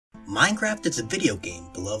Minecraft is a video game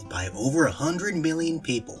beloved by over 100 million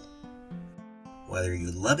people. Whether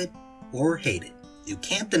you love it or hate it, you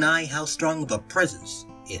can't deny how strong of a presence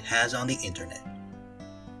it has on the internet.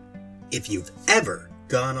 If you've ever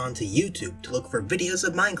gone onto YouTube to look for videos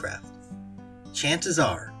of Minecraft, chances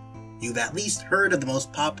are you've at least heard of the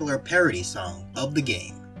most popular parody song of the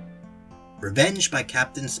game, Revenge by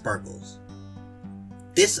CaptainSparklez.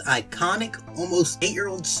 This iconic, almost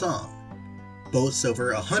 8-year-old song boasts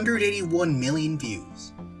over 181 million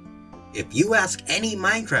views. If you ask any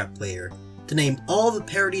Minecraft player to name all the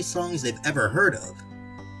parody songs they've ever heard of,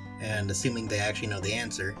 and assuming they actually know the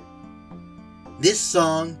answer, this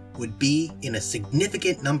song would be in a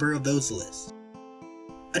significant number of those lists.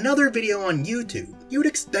 Another video on YouTube, you would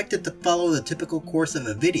expect it to follow the typical course of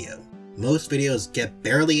a video. Most videos get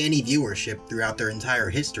barely any viewership throughout their entire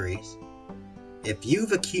histories. If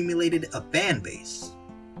you've accumulated a fan base,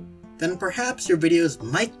 then perhaps your videos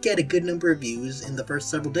might get a good number of views in the first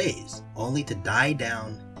several days, only to die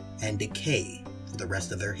down and decay for the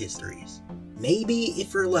rest of their histories. Maybe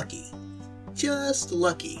if you're lucky, just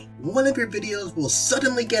lucky, one of your videos will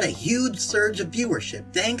suddenly get a huge surge of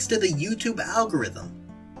viewership thanks to the YouTube algorithm.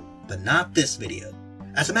 But not this video.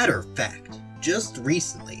 As a matter of fact, just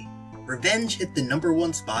recently, Revenge hit the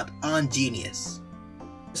 #1 spot on Genius.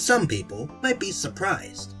 Some people might be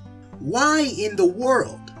surprised. Why in the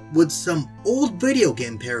world would some old video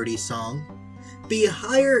game parody song be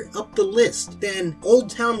higher up the list than Old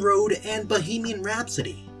Town Road and Bohemian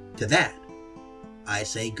Rhapsody? To that, I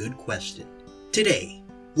say good question. Today,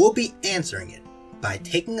 we'll be answering it by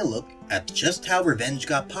taking a look at just how Revenge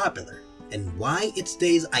got popular and why it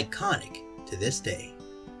stays iconic to this day.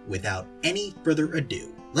 Without any further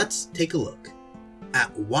ado, let's take a look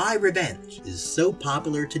at why Revenge is so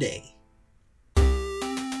popular today.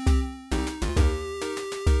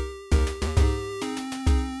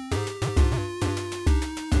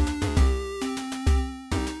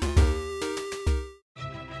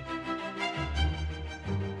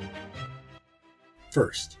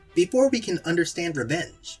 First, before we can understand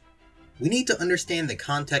Revenge, we need to understand the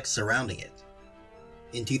context surrounding it.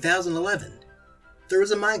 In 2011, there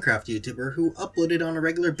was a Minecraft YouTuber who uploaded on a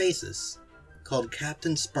regular basis, called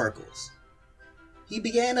CaptainSparklez. He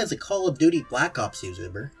began as a Call of Duty Black Ops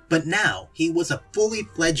YouTuber, but now he was a fully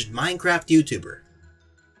fledged Minecraft YouTuber.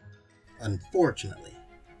 Unfortunately,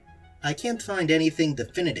 I can't find anything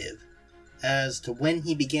definitive as to when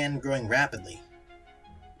he began growing rapidly,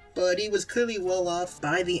 but he was clearly well off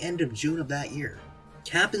by the end of June of that year.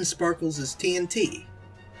 CaptainSparklez' TNT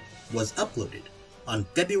was uploaded on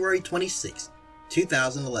February 26,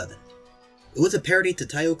 2011. It was a parody to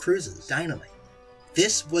Tayo Cruz's Dynamite.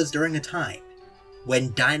 This was during a time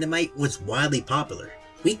when Dynamite was widely popular.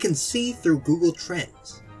 We can see through Google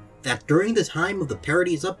Trends that during the time of the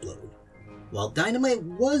parody's upload, while Dynamite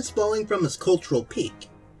was falling from its cultural peak,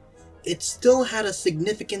 it still had a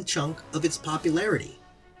significant chunk of its popularity.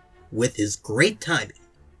 With his great timing,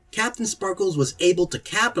 CaptainSparklez was able to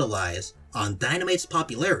capitalize on Dynamite's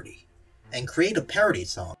popularity and create a parody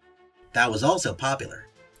song that was also popular.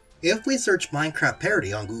 If we search Minecraft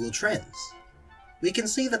parody on Google Trends, we can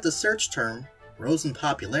see that the search term rose in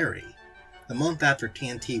popularity the month after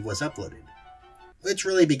TNT was uploaded, which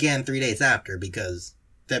really began 3 days after because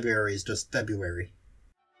February is just February.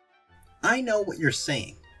 I know what you're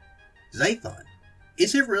saying. Zython,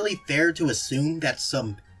 is it really fair to assume that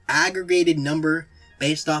some aggregated number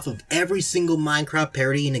based off of every single Minecraft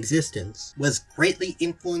parody in existence was greatly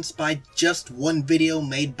influenced by just one video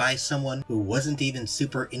made by someone who wasn't even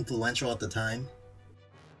super influential at the time?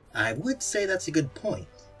 I would say that's a good point.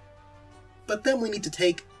 But then we need to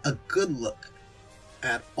take a good look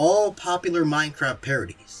at all popular Minecraft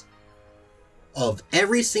parodies. Of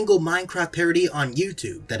every single Minecraft parody on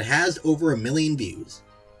YouTube that has over 1 million views,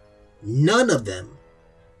 none of them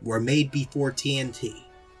were made before TNT.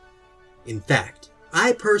 In fact,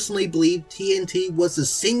 I personally believe TNT was the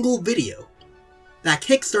single video that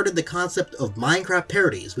kickstarted the concept of Minecraft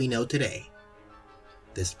parodies we know today.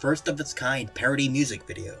 This first of its kind parody music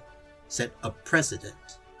video set a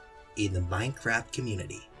precedent in the Minecraft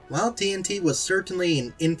community. While TNT was certainly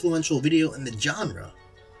an influential video in the genre,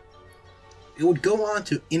 it would go on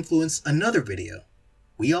to influence another video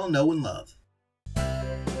we all know and love.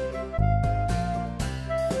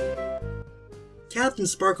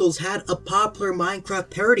 CaptainSparklez had a popular Minecraft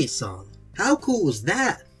parody song. How cool was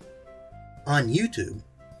that? On YouTube,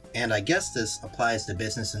 and I guess this applies to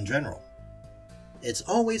business in general, it's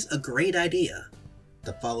always a great idea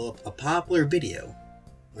to follow up a popular video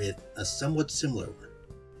with a somewhat similar one.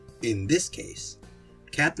 In this case,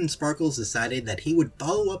 CaptainSparklez decided that he would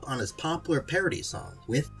follow up on his popular parody song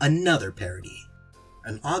with another parody.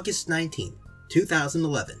 On August 19,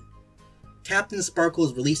 2011,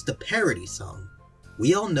 CaptainSparklez released a parody song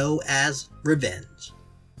we all know as Revenge.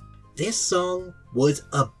 This song was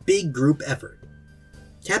a big group effort.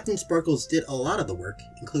 CaptainSparklez did a lot of the work,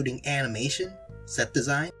 including animation, set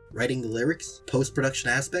design, writing the lyrics, post-production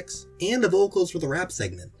aspects, and the vocals for the rap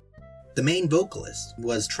segment. The main vocalist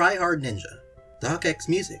was Tryhard Ninja. DocX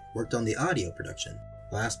Music worked on the audio production.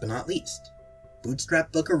 Last but not least,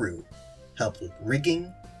 Bootstrap Buckaroo helped with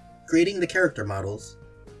rigging, creating the character models,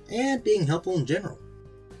 and being helpful in general.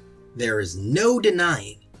 There is no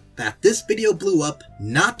denying that this video blew up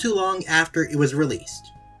not too long after it was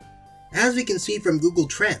released. As we can see from Google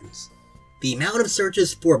Trends, the amount of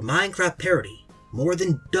searches for Minecraft parody more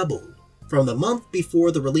than doubled from the month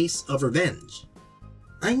before the release of Revenge.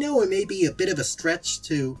 I know it may be a bit of a stretch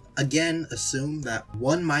to again assume that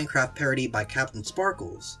one Minecraft parody by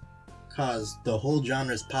CaptainSparklez caused the whole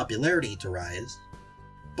genre's popularity to rise,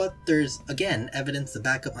 but there's again evidence to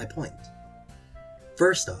back up my point.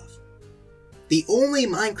 First off, the only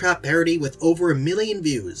Minecraft parody with over 1 million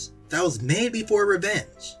views that was made before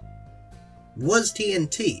Revenge was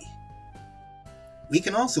TNT. We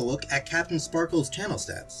can also look at CaptainSparklez channel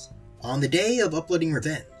stats. On the day of uploading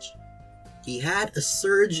Revenge, he had a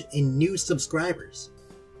surge in new subscribers.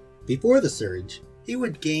 Before the surge, he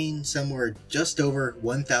would gain somewhere just over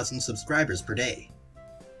 1,000 subscribers per day.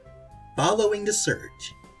 Following the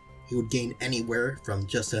surge, he would gain anywhere from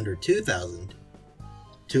just under 2,000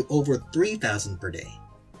 to over 3,000 per day.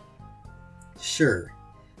 Sure,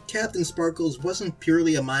 CaptainSparklez wasn't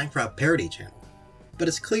purely a Minecraft parody channel, but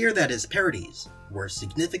it's clear that his parodies were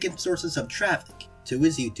significant sources of traffic to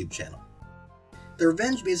his YouTube channel. The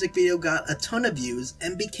Revenge music video got a ton of views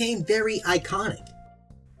and became very iconic.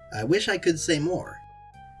 I wish I could say more,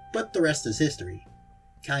 but the rest is history.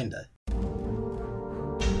 Kinda.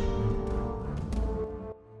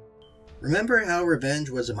 Remember how Revenge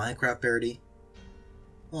was a Minecraft parody?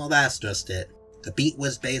 Well, that's just it. The beat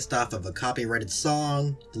was based off of a copyrighted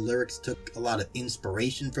song, the lyrics took a lot of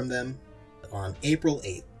inspiration from them. On April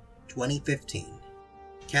 8th, 2015,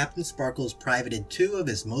 CaptainSparklez privated 2 of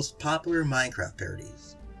his most popular Minecraft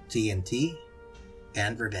parodies, TNT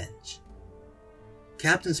and Revenge.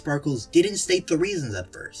 CaptainSparklez didn't state the reasons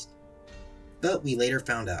at first, but we later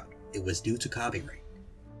found out it was due to copyright.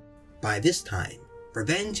 By this time,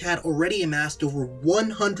 Revenge had already amassed over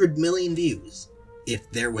 100 million views.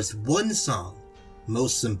 If there was one song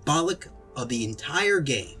most symbolic of the entire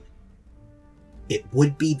game, it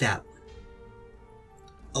would be that one.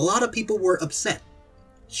 A lot of people were upset.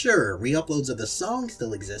 Sure, re-uploads of the song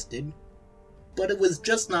still existed, but it was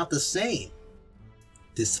just not the same.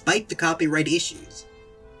 Despite the copyright issues,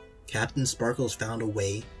 CaptainSparklez found a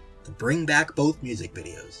way to bring back both music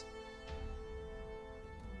videos.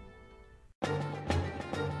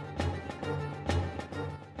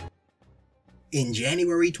 In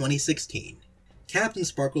January 2016,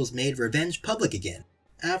 CaptainSparklez made Revenge public again,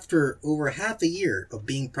 after over half a year of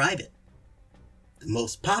being private. The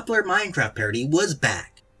most popular Minecraft parody was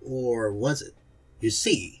back, or was it? You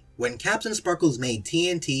see, when CaptainSparklez made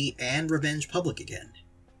TNT and Revenge public again,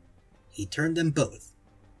 he turned them both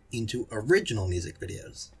into original music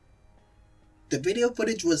videos. The video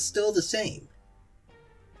footage was still the same,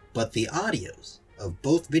 but the audios of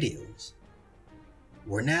both videos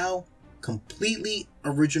were now completely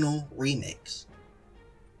original remakes.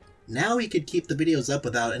 Now he could keep the videos up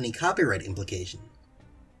without any copyright implication,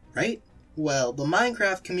 right? Well, the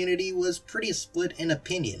Minecraft community was pretty split in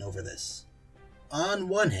opinion over this. On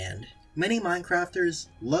one hand, many Minecrafters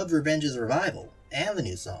loved Revenge's revival and the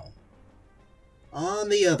new song. On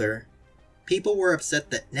the other, people were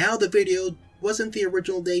upset that now the video wasn't the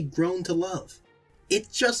original they'd grown to love.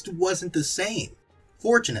 It just wasn't the same.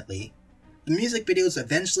 Fortunately, the music videos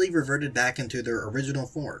eventually reverted back into their original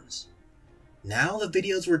forms. Now the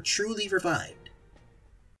videos were truly revived.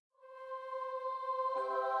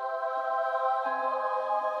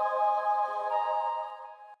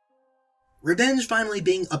 Revenge finally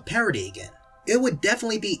being a parody again, it would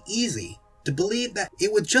definitely be easy to believe that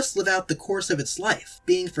it would just live out the course of its life,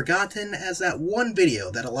 being forgotten as that one video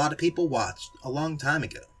that a lot of people watched a long time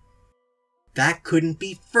ago. That couldn't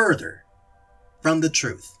be further from the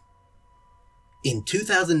truth. In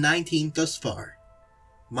 2019 thus far,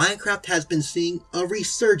 Minecraft has been seeing a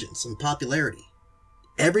resurgence in popularity.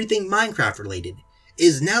 Everything Minecraft related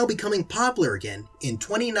is now becoming popular again in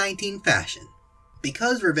 2019 fashion.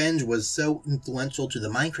 Because Revenge was so influential to the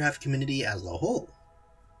Minecraft community as a whole,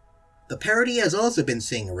 the parody has also been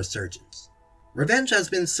seeing a resurgence. Revenge has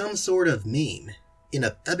been some sort of meme, In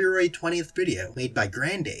a February 20th video made by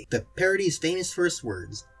Grande, the parody's famous first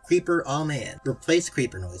words, "Creeper aw man," replaced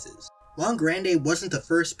creeper noises. While Grande wasn't the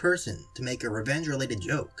first person to make a revenge-related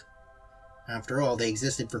joke, after all, they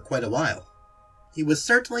existed for quite a while, he was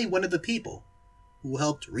certainly one of the people who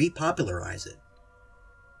helped repopularize it.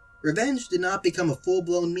 Revenge did not become a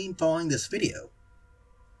full-blown meme following this video,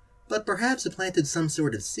 but perhaps it planted some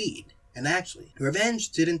sort of seed, and actually,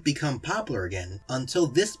 Revenge didn't become popular again until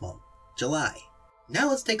this month, July. Now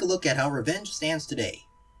let's take a look at how Revenge stands today.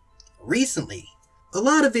 Recently, a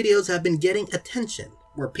lot of videos have been getting attention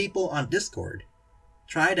where people on Discord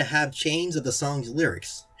try to have chains of the song's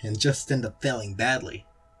lyrics and just end up failing badly.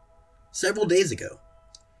 Several days ago,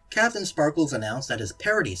 CaptainSparklez announced that his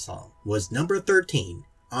parody song was number 13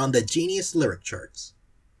 on the Genius lyric charts.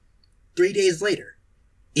 3 days later,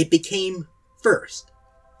 it became first,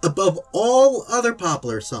 above all other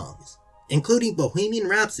popular songs, including Bohemian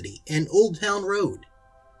Rhapsody and Old Town Road.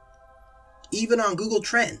 Even on Google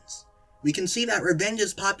Trends, we can see that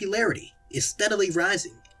Revenge's popularity is steadily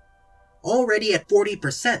rising, already at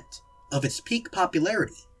 40% of its peak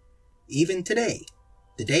popularity. Even today,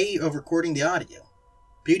 the day of recording the audio,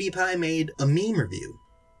 PewDiePie made a meme review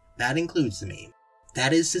that includes the meme.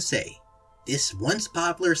 That is to say, this once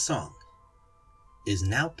popular song is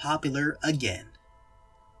now popular again.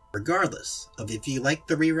 Regardless of if you like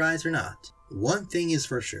the re-rise or not, one thing is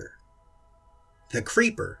for sure. The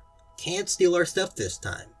Creeper can't steal our stuff this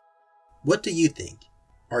time. What do you think?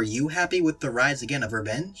 Are you happy with the rise again of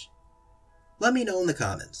Revenge? Let me know in the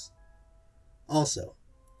comments. Also,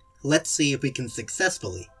 let's see if we can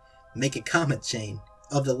successfully make a comment chain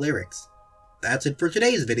of the lyrics. That's it for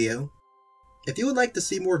today's video. If you would like to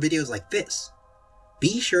see more videos like this,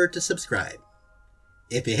 be sure to subscribe.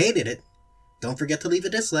 If you hated it, don't forget to leave a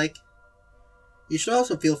dislike. You should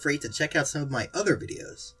also feel free to check out some of my other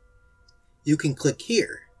videos. You can click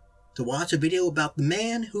here to watch a video about the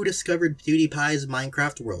man who discovered PewDiePie's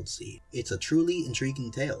Minecraft world seed. It's a truly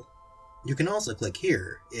intriguing tale. You can also click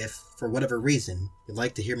here if, for whatever reason, you'd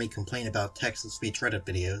like to hear me complain about text-to-speech Reddit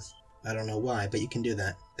videos. I don't know why, but you can do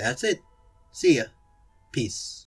that. That's it. See ya. Peace.